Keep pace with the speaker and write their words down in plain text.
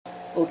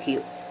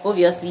Okay,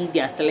 obviously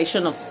their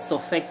selection of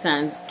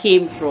surfactants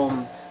came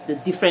from the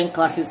different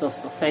classes of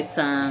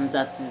surfactants,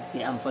 that is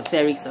the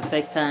amphoteric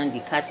surfactant, the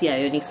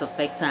cationic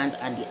surfactant,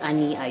 and the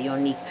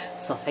anionic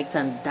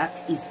surfactant. That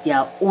is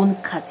their own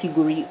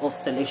category of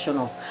selection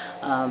of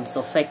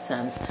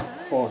surfactants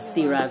for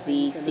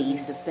CeraVe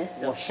face the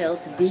best of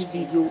health. This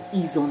video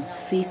is on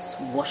face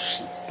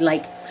washes,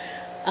 like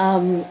a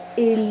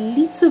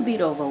little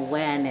bit of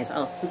awareness.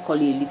 I'll still call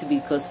it a little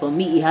bit because for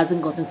me it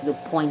hasn't gotten to the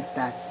point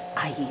that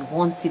I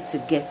wanted to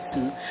get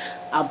to,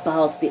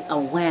 about the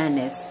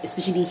awareness,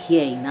 especially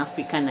here in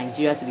Africa,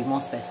 Nigeria to be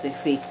more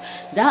specific.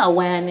 That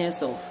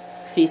awareness of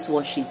face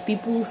washes,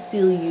 people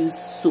still use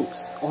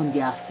soaps on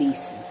their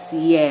faces,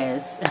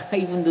 yes.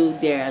 Even though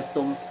there are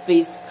some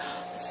face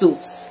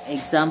soaps,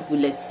 example,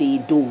 let's say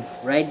Dove,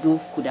 right?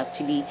 Dove could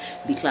actually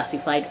be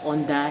classified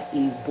under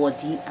a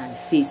body and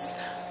face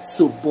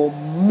soap, but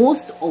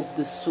most of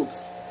the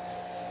soaps,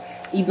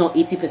 if not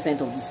 80%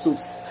 of the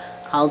soaps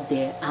out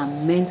there, are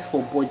meant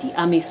for body.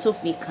 I'm a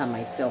soap maker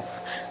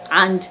myself,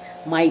 and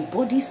my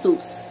body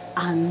soaps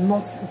are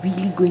not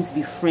really going to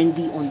be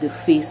friendly on the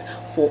face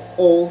for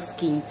all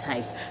skin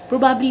types.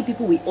 Probably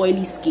people with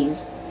oily skin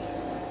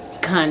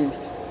can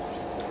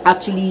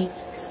actually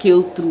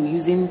scale through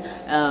using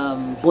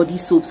body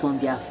soaps on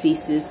their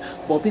faces,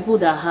 but people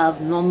that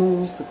have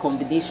normal to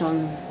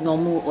combination,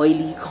 normal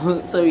oily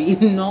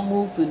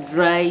normal to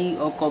dry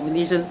or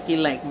combination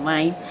skin like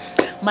mine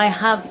might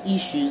have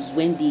issues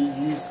when they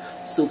use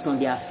soaps on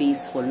their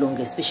face for long,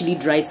 especially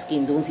dry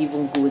skin. Don't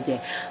even go there.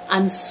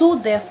 And so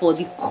therefore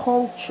the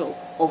culture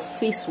of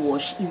face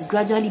wash is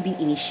gradually being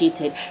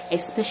initiated,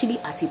 especially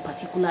at a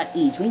particular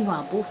age. When you are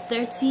above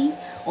 30,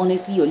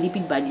 honestly, your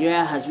lipid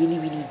barrier has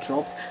really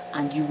dropped,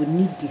 and you will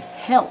need the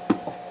help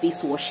of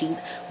face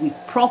washes with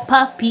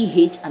proper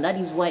pH, and that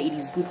is why it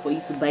is good for you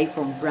to buy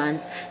from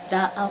brands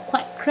that are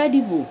quite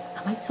credible.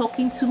 Am I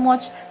talking too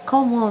much?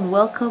 Come on,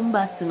 welcome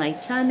back to my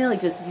channel.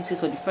 If you're seeing this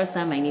for the first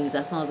time, my name is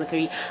Asma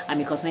Zakari.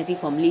 I'm a cosmetic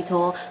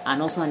formulator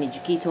and also an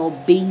educator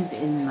based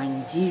in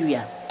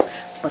Nigeria,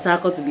 but I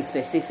got to be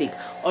specific.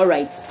 All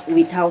right,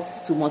 without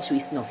too much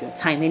wasting of your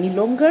time any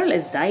longer,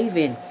 let's dive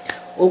in.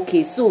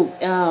 Okay, so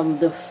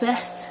the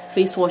first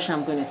face wash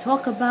I'm going to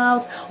talk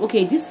about,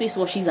 okay, these face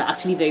washes are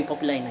actually very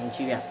popular in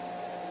Nigeria.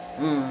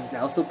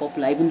 They're also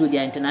popular, even though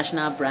they're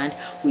international brand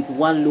with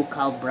one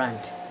local brand.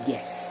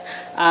 Yes,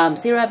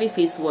 CeraVe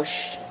face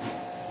wash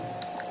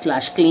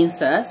slash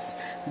cleansers,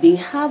 they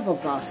have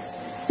about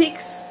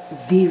 6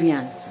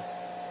 variants.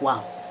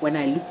 Wow, when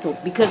I looked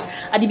up, because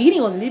at the beginning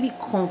it was a little bit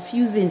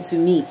confusing to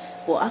me,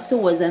 but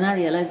afterwards I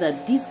realized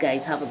that these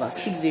guys have about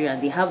 6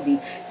 variants. They have the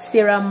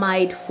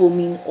ceramide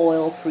foaming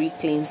oil free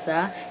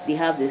cleanser, they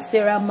have the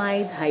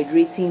ceramide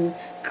hydrating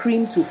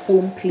cream to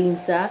foam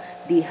cleanser,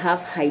 they have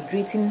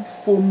hydrating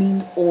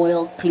foaming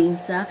oil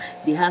cleanser,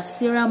 they have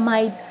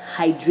ceramide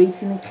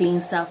hydrating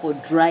cleanser for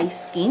dry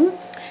skin,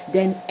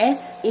 then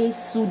SA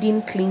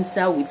soothing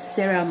cleanser with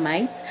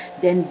ceramides,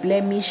 then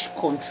blemish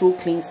control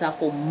cleanser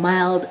for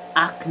mild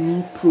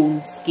acne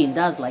prone skin.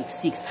 That's like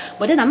 6.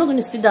 But then I'm not going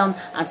to sit down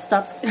and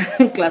start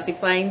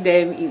classifying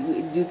them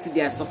due to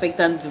their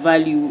surfactant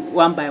value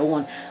one by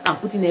one and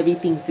putting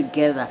everything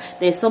together.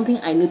 There's something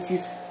I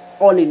noticed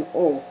all in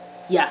all.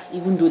 Yeah,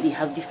 even though they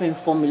have different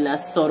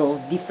formulas, sort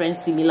of different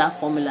similar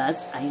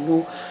formulas, I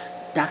know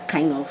that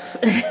kind of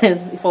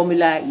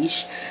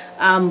formula-ish,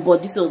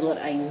 but this was what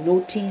I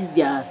noticed.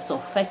 Their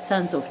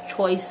surfactants of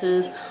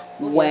choices,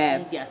 where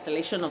their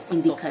selection of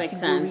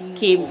surfactants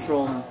came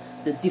from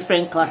the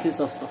different classes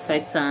of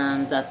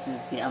surfactants, that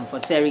is the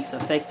amphoteric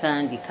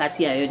surfactant, the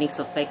cationic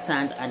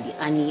surfactant, and the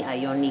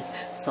anionic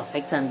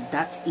surfactant.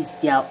 That is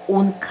their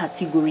own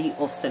category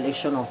of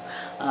selection of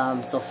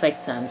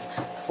surfactants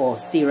for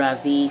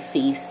CeraVe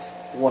face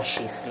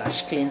washes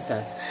slash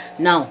cleansers.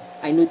 Now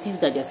I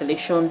noticed that their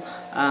selection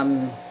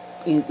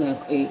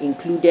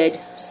included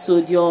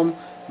sodium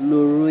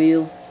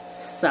lauryl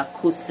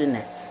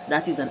sarcosinate.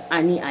 That is an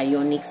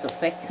anionic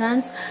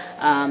surfactant.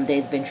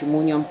 There's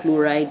benzimonium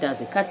chloride,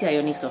 that's a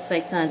cationic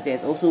surfactant.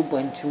 There's also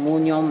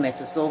benzimonium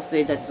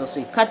metasulfate, that is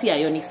also a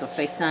cationic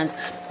surfactant.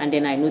 And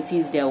then I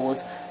noticed there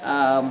was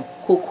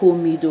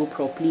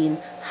cocamidopropylene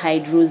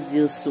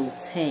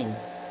hydroxylsultane.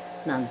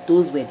 Now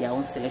those were their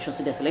own selection.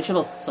 So the selection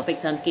of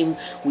surfactant came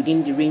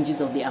within the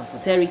ranges of the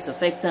amphoteric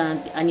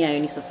surfactant, the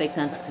anionic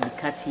surfactant, and the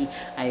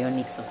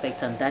cationic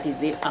surfactant. That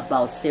is it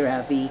about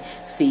CeraVe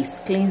face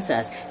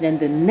cleansers. Then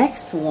the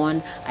next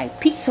one I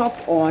picked up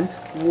on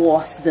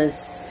was the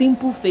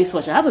simple face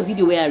wash. I have a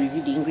video where I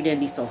reviewed the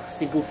ingredient list of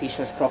simple face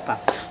wash proper.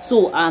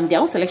 So their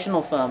own selection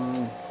of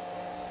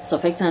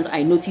surfactants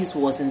I noticed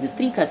was in the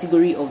 3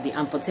 category of the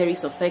amphoteric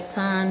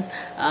surfactants,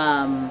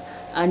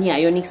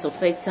 anionic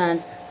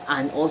surfactants,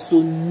 and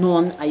also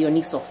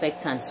non-ionic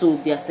surfactants. So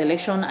their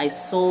selection I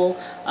saw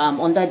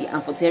under the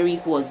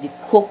amphoteric was the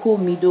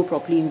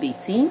cocamidopropylene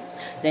betaine,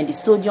 then the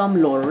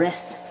sodium laureth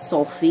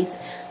sulfate,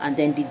 and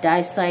then the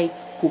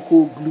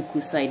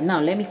dicycloglucoside. Now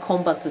let me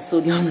come back to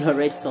sodium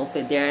laureth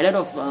sulfate. There are a lot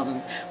of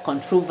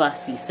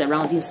controversy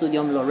surrounding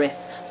sodium laureth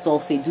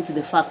sulfate due to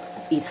the fact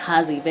it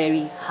has a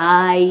very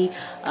high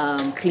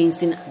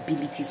cleansing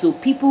ability. So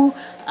people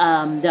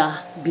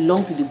that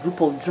belong to the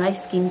group of dry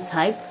skin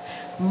type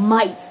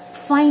might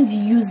find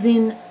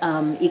using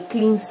a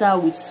cleanser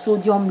with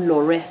sodium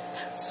lauryl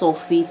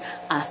sulfate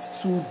as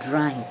too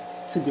drying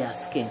to their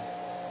skin.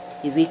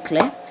 Is it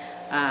clear?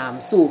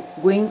 So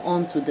going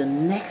on to the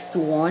next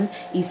one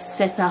is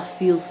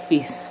Cetaphil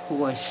face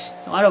wash.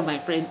 One of my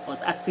friends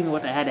was asking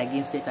what I had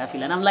against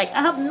Cetaphil, and I'm like,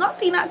 I have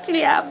nothing.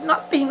 Actually, I have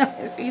nothing,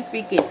 honestly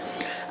speaking.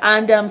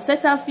 And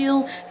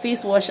Cetaphil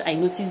face wash, I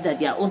noticed that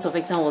their own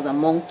surfactant was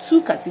among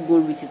two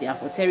categories, which is the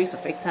Amphoteric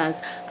Surfactants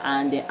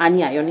and the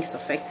Anionic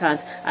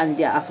Surfactant. And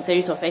their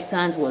Amphoteric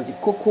Surfactant was the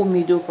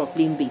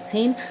cocamidopropylene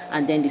betaine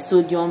and then the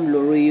sodium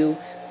lauryl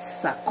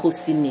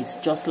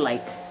sarcosinate, just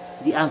like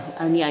the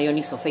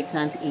Anionic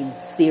Surfactant in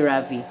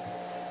CeraVe.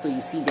 So you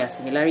see their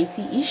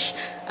similarity-ish.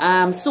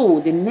 So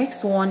the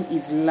next one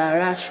is La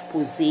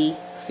Roche-Posay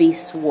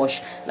face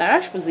wash. La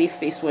Roche-Posay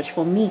face wash,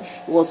 for me,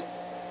 it was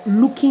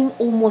looking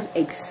almost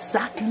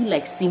exactly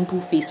like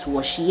simple face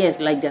wash. Yes,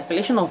 like the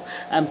selection of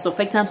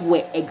surfactants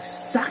were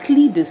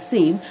exactly the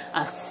same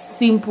as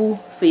simple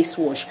face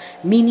wash,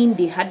 meaning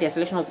they had their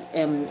selection of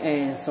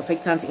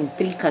surfactants in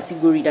three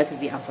categories. That is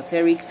the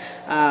amphoteric,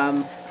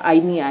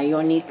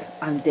 anionic,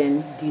 and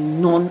then the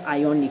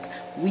non-ionic,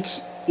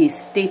 which is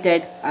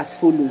stated as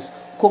follows: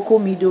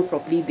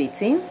 cocamidopropylene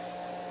betaine,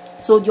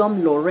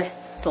 sodium lauryl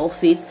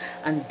sulfate,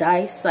 and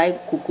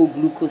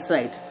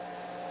dicycloglucoside.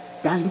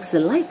 That looks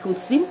alike with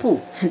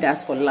simple.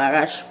 That's for La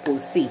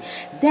Roche-Posay.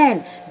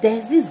 Then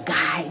there's this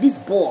guy, this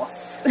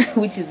boss,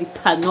 which is the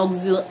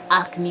Panoxyl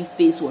acne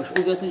face wash.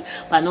 Obviously,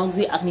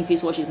 Panoxyl acne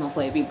face wash is not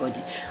for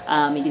everybody.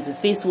 It is a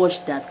face wash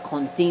that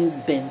contains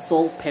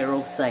benzoyl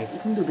peroxide.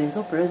 Even though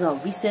benzoyl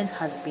peroxide recent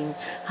has been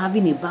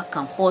having a back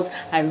and forth.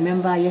 I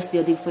remember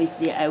yesterday,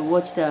 I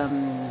watched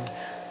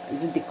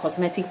is it the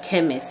Cosmetic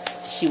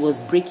Chemist? She was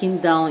breaking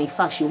down, in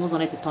fact she almost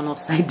wanted to turn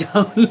upside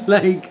down.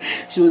 Like,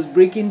 she was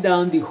breaking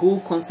down the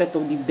whole concept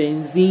of the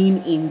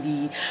benzene in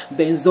the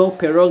benzoyl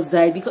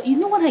peroxide. Because you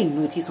know what I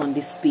noticed on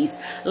this space,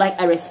 like,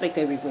 I respect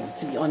everybody,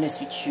 to be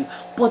honest with you,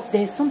 but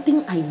there's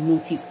something I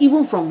noticed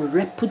even from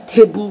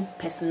reputable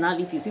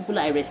personalities, people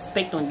I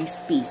respect on this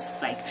space,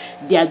 like,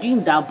 they are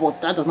doing that, but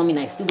that does not mean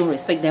I still don't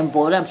respect them.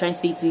 But I'm trying to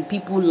say to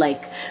people,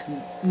 like,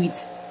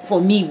 with, for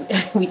me,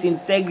 with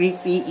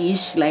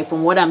integrity-ish, like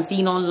from what I'm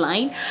seeing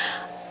online,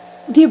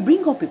 they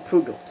bring up a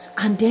product,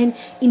 and then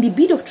in the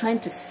bid of trying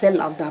to sell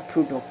out that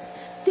product,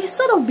 they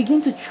sort of begin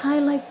to try,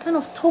 like, kind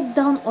of talk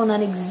down on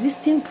an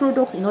existing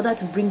product in order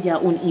to bring their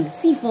own in.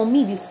 See, for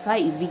me, the sky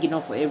is big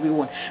enough for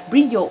everyone.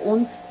 Bring your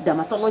own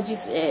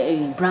dermatologist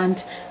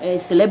brand,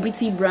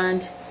 celebrity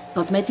brand,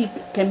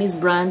 cosmetic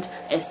chemist brand,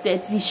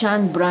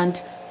 esthetician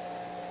brand.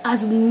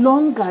 As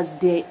long as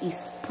there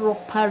is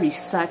proper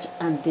research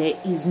and there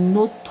is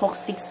no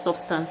toxic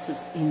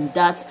substances in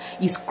that,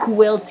 is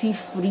cruelty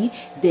free,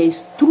 there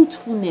is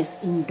truthfulness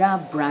in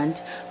that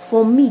brand,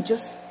 for me,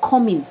 just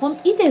come in.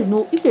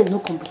 If there's no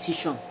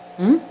competition,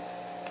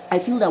 I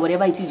feel that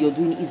whatever it is you're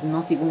doing is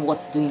not even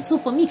worth doing. So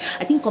for me,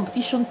 I think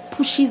competition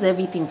pushes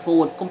everything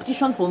forward.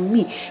 Competition, for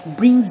me,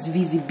 brings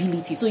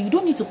visibility. So you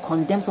don't need to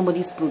condemn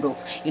somebody's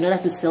product in order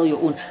to sell your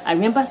own. I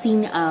remember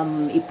seeing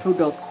a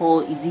product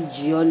called, is it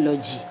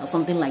Geology or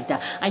something like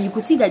that, and you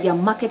could see that their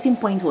marketing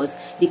point was,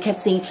 they kept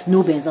saying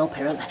no benzoyl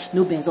peroxide,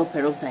 no benzoyl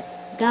peroxide.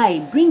 Guy,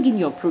 bring in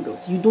your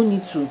product. You don't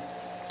need to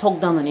talk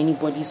down on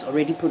anybody's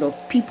already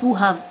product. People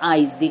have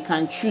eyes, they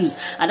can choose.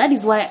 And that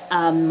is why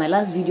my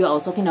last video I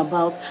was talking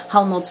about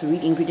how not to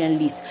read ingredient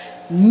list,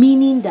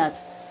 meaning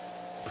that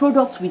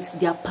products with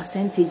their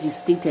percentages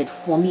stated,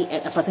 for me,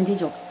 a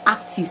percentage of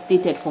active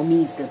stated, for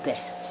me, is the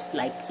best.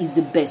 Like, is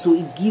the best. So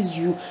it gives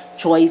you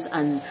choice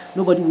and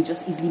nobody will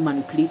just easily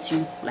manipulate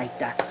you like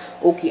that.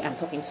 Okay, I'm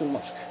talking too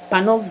much.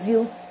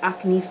 Panoxyl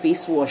acne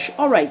face wash.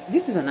 All right,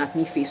 this is an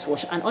acne face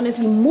wash, and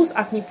honestly, most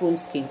acne prone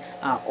skin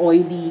are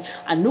oily,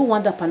 and no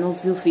wonder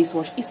Panoxyl face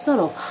wash is sort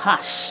of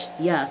harsh,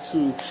 yeah,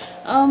 to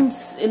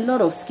a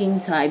lot of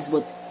skin types.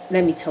 But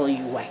let me tell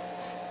you why.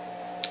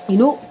 You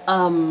know,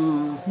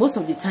 most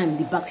of the time,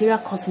 the bacteria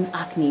causing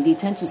acne, they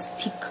tend to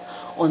stick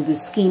on the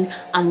skin,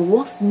 and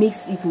what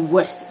makes it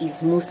worse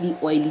is mostly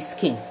oily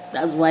skin.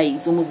 That's why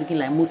it's almost looking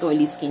like most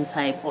oily skin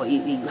type, or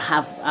you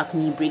have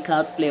acne,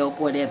 breakouts, flare up,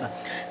 whatever.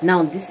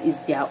 Now, this is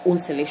their own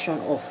selection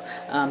of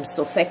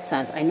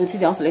surfactants. I noticed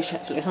their own selection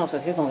of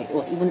surfactants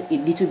was even a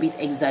little bit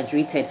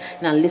exaggerated.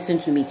 Now, listen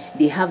to me.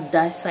 They have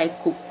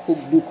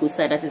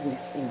dicycloglucoside, that is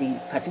in the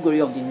category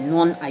of the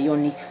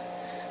non-ionic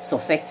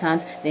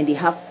surfactant. Then they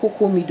have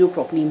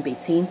cocamidopropylene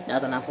betaine,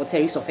 that's an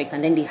amphoteric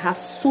surfactant. Then they have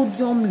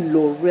sodium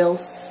lauryl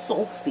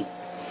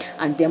sulfate,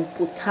 and then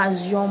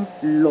potassium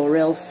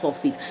lauryl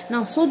sulfate.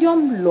 Now,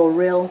 sodium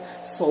lauryl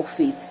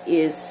sulfate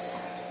is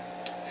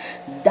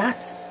that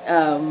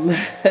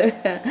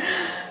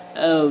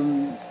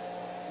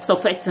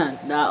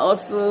surfactant that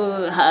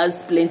also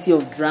has plenty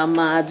of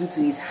drama due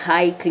to its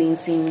high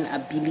cleansing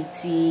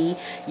ability,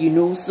 you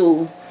know.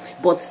 So,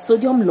 but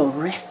sodium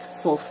lauryl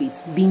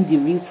sulfate, being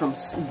derived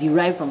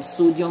from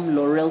sodium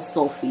lauryl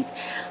sulfate,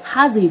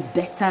 has a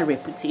better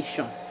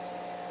reputation.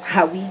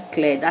 Are we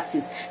clear? That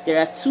is, there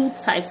are two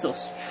types of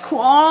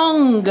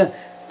strong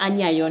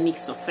anionic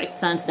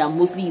surfactants that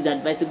mostly is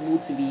advisable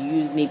to be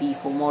used maybe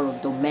for more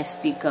of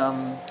domestic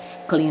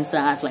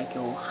cleansers, like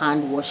your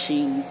hand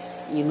washes,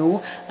 you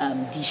know,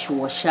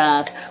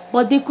 dishwashers,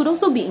 but they could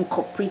also be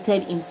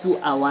incorporated into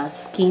our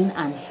skin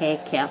and hair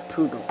care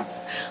products.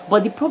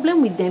 But the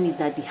problem with them is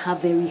that they have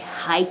very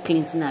high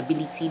cleansing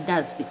ability.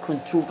 That's the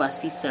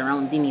controversy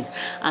surrounding it,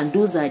 and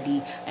those are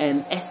the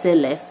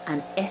SLS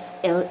and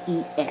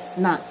SLES.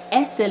 Now,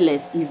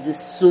 SLS is the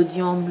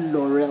sodium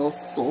lauryl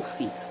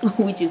sulfate,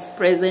 which is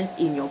present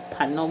in your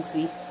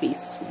Panoxy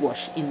face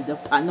wash,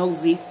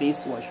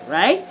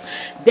 right?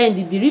 Then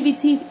the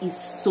derivative is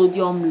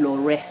sodium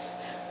lauryl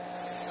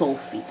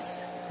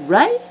sulfates,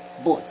 right?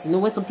 But you know,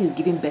 when something is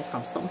giving birth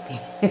from something,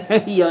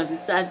 you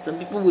understand, some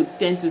people would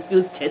tend to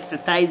still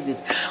chastise it,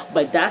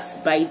 but that's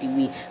by the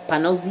way.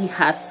 Panoxy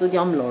has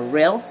sodium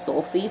lauryl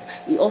sulfate.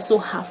 It also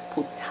has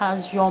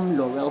potassium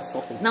lauryl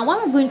sulfate. Now, while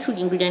I'm going through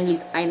the ingredient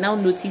list, I now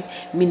notice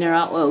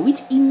mineral oil,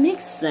 which it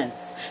makes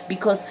sense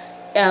because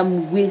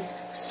with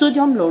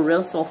sodium lauryl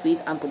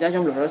sulfate and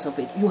potassium lauryl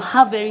sulfate, you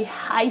have very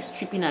high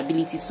stripping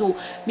ability. So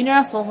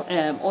mineral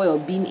oil,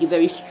 being a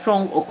very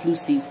strong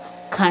occlusive,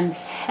 can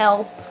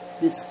help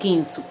the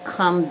skin to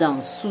calm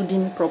down,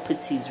 soothing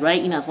properties,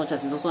 right? In as much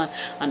as it's also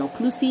an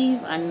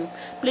occlusive, and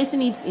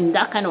placing it in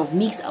that kind of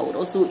mix, I would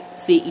also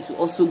say it will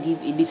also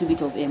give a little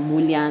bit of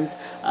emollient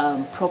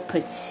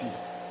property.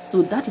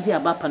 So that is it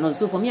about Panoxy.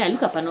 So for me, I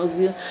look at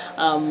Panoxy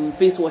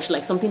face wash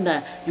like something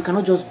that you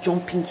cannot just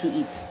jump into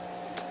it.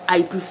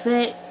 I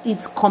prefer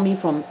it coming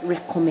from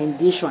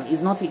recommendation.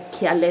 It's not a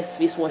careless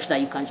face wash that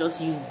you can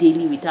just use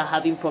daily without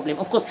having problem.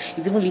 Of course,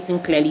 it's even written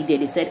clearly there.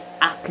 They said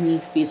acne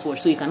face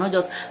wash, so you cannot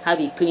just have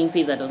a clean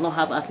face that does not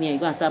have acne and you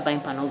go and start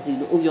buying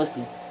Panoxy.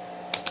 Obviously,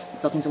 I'm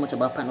talking too much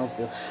about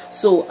Panoxy.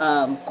 So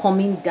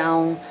coming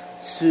down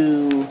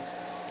to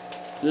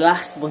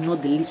last but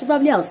not the least,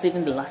 probably I was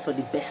saving the last for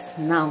the best.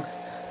 Now,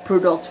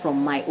 products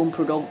from my own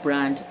product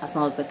brand,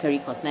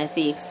 Amphoteric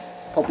Cosmetics,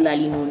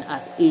 popularly known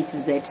as A to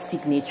Z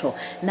Signature.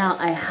 Now,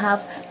 I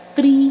have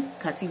 3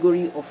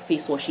 categories of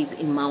face washes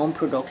in my own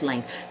product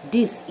line.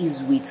 This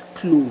is with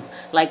clove.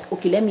 Like,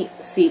 okay, let me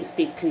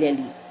state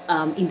clearly.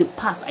 In the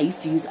past, I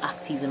used to use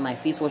Actives in my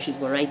face washes,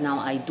 but right now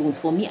I don't.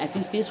 For me, I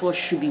feel face wash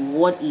should be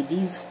what it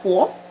is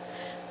for: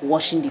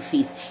 washing the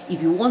face.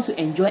 If you want to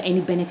enjoy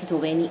any benefit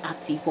of any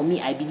active, for me,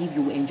 I believe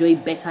you will enjoy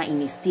it better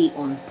in a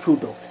stay-on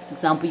product.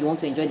 Example, you want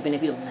to enjoy the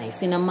benefit of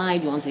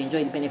niacinamide, you want to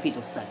enjoy the benefit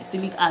of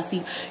salicylic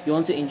acid, you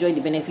want to enjoy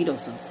the benefit of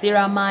some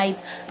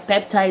ceramides,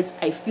 peptides.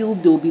 I feel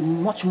they will be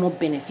much more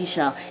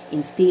beneficial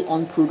in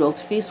stay-on product.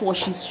 Face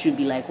washes should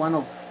be like one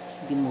of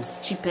the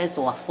most cheapest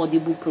or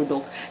affordable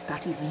product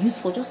that is used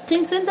for just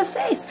cleansing the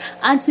face.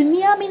 And to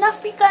me, I'm in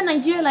Africa,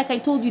 Nigeria, like I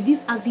told you,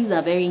 these actives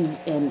are very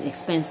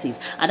expensive,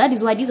 and that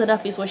is why these other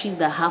face washes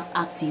that have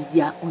actives,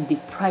 they are on the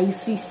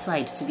pricey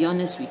side, to be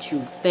honest with you.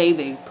 Very,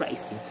 very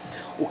pricey.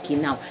 Okay,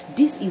 now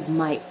this is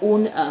my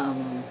own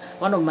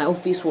one of my own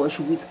face wash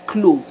with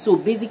clove. So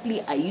basically,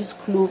 I use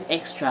clove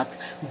extract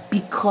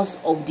because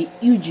of the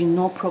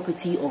eugenol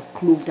property of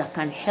clove that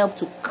can help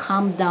to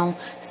calm down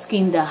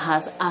skin that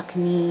has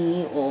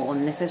acne or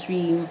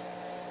unnecessary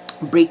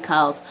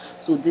breakout.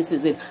 So this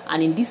is it.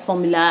 And in this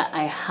formula,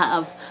 I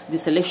have the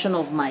selection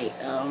of my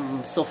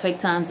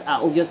surfactants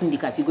are obviously in the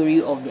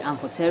category of the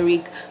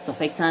amphoteric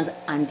surfactants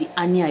and the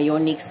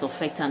anionic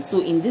surfactants.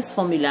 So in this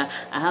formula,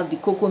 I have the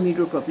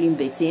cocamidopropylene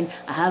betaine,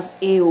 I have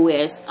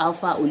AOS,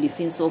 alpha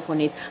olefin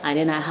sulfonate, and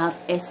then I have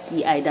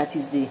SCI, that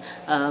is the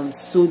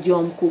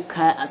sodium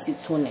coca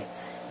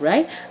acetonate.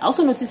 Right? I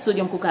also noticed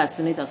sodium coca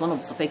acetonate as one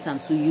of the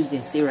surfactants too used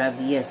in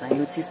CeraVe. Yes, I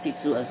noticed it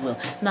too as well.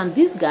 Now,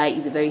 this guy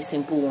is a very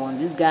simple one.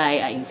 This guy,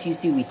 I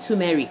infused it with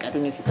turmeric. I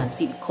don't know if you can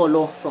see the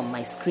color from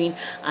my screen.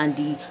 And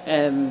the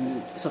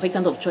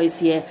surfactant of choice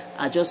here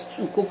are just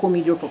 2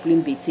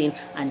 cocamidopropylene betaine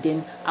and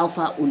then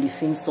alpha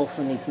olefin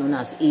sulfonate, known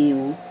as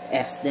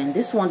AOS. Then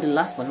this one, the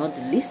last but not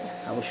the least,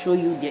 I will show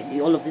you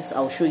all of this. I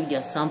will show you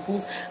their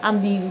samples.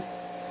 And the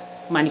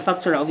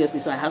manufacturer, obviously,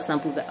 so I have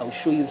samples that I'll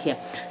show you here.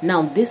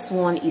 Now, this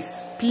one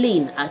is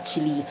plain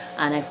actually,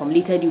 and I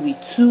formulated it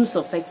with 2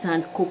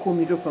 surfactants,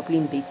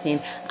 cocamidopropylene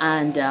betaine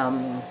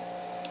and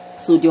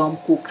sodium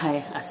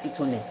coca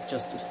acetonate,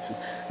 just those 2.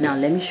 Now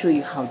let me show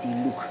you how they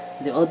look.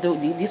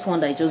 This one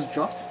that I just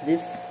dropped,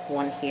 this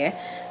one here,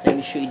 let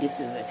me show you. This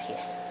is it here.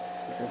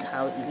 This is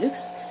how it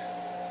looks,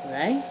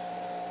 right?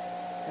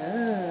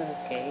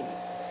 Okay,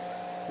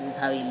 this is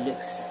how it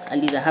looks. At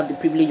least I have the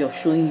privilege of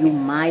showing you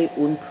my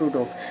own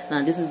products.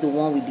 Now this is the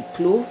one with the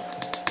clove,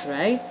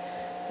 right?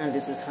 And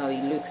this is how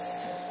it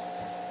looks.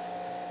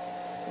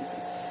 This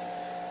is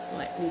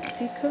slightly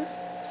thicker.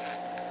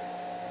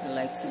 I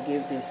like to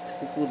give this to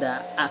people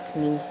that are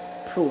acne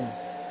prone,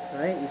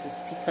 right? This is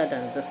thicker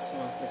than this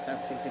one. Look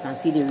at it. You can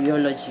see the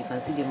rheology, you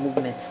can see the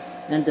movement.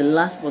 And the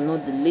last but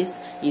not the least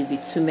is the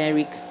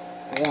turmeric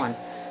one.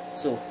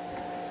 So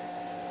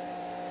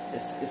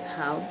this is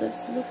how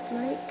this looks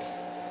like.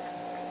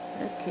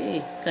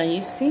 Okay, can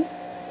you see?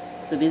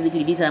 So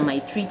basically these are my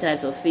 3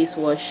 types of face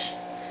wash.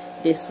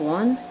 This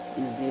one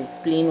is the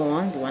plain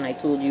one, the one I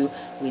told you,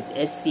 with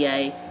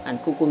SCI and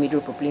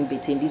cocomidropropylene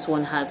betaine. This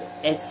one has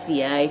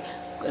SCI,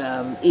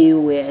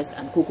 AOS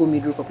and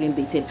cocomidropropylene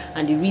betaine,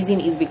 and the reason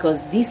is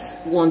because this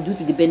one, due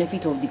to the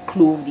benefit of the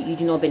clove, the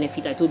eugenol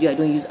benefit, I told you I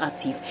don't use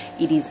active.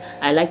 It is,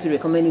 I like to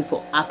recommend it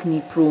for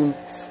acne prone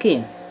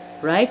skin,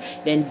 right?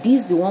 Then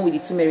this, the one with the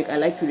turmeric, I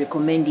like to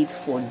recommend it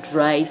for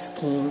dry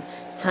skin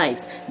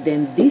types.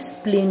 Then this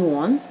plain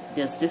one,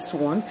 there's this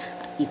one,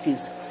 it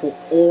is for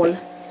all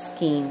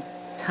skin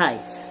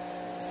types.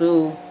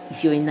 So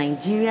if you're in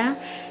Nigeria,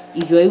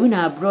 if you're even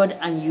abroad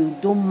and you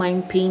don't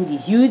mind paying the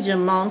huge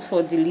amount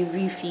for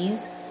delivery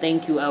fees,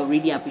 thank you, I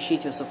really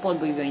appreciate your support.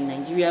 But if you're in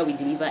Nigeria, we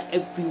deliver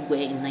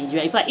everywhere in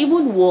Nigeria, in fact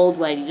even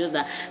worldwide. It's just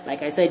that,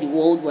 like I said, the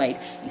worldwide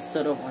is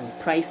sort of on the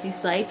pricey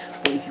side.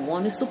 But if you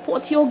want to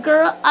support your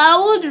girl, I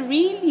would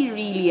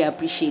really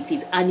appreciate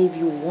it. And if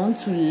you want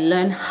to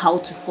learn how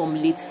to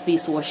formulate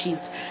face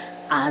washes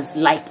as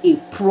like a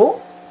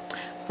pro,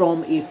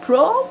 from a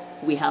pro,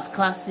 we have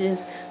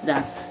classes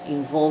that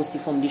involves the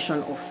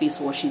formulation of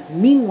face washes.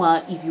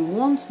 Meanwhile, if you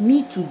want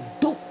me to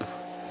dope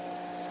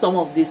some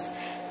of these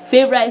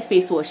favorite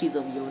face washes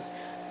of yours,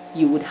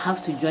 you would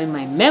have to join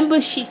my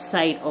membership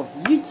side of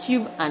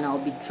YouTube, and I'll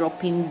be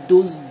dropping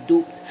those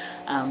doped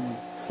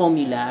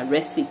formula,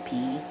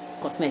 recipe,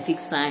 cosmetic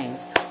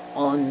science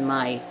on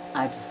my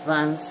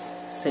advanced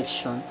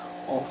section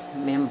of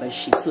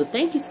membership. So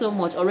thank you so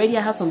much. Already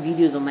I have some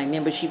videos on my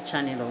membership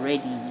channel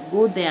already.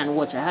 Go there and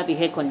watch. I have a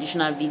hair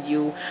conditioner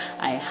video,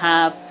 I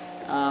have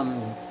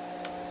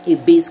a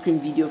base cream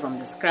video from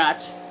the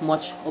scratch,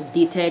 much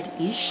updated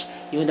ish,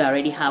 even though I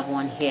already have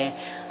one here,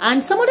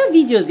 and some other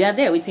videos, they are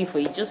there waiting for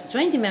you. Just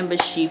join the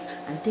membership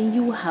and then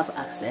you will have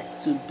access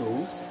to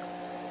those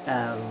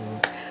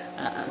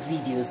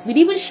videos with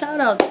even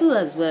shout out too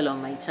as well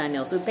on my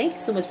channel. So thank you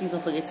so much. Please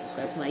don't forget to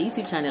subscribe to my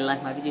YouTube channel,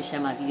 like my video, share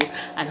my videos,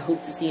 and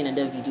hope to see you in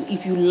another video.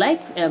 If you like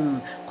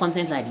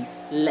content like this,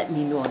 let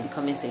me know in the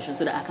comment section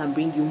so that I can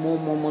bring you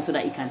more, so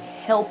that it can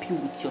help you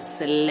with your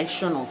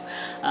selection of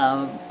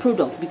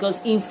products, because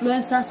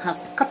influencers have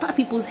scattered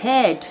people's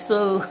head,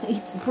 so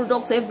it's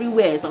products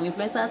everywhere. Some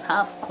influencers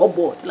have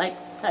cupboard, like,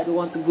 I don't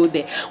want to go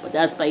there, but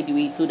that's by the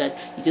way, so that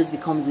it just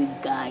becomes a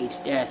guide.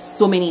 There are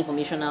so many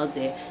information out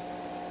there,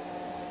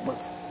 but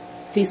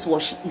face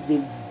wash is a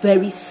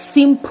very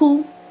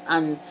simple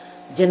and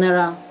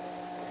general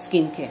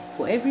skincare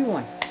for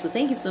everyone. So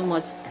thank you so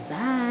much, and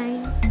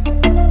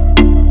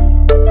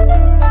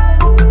bye.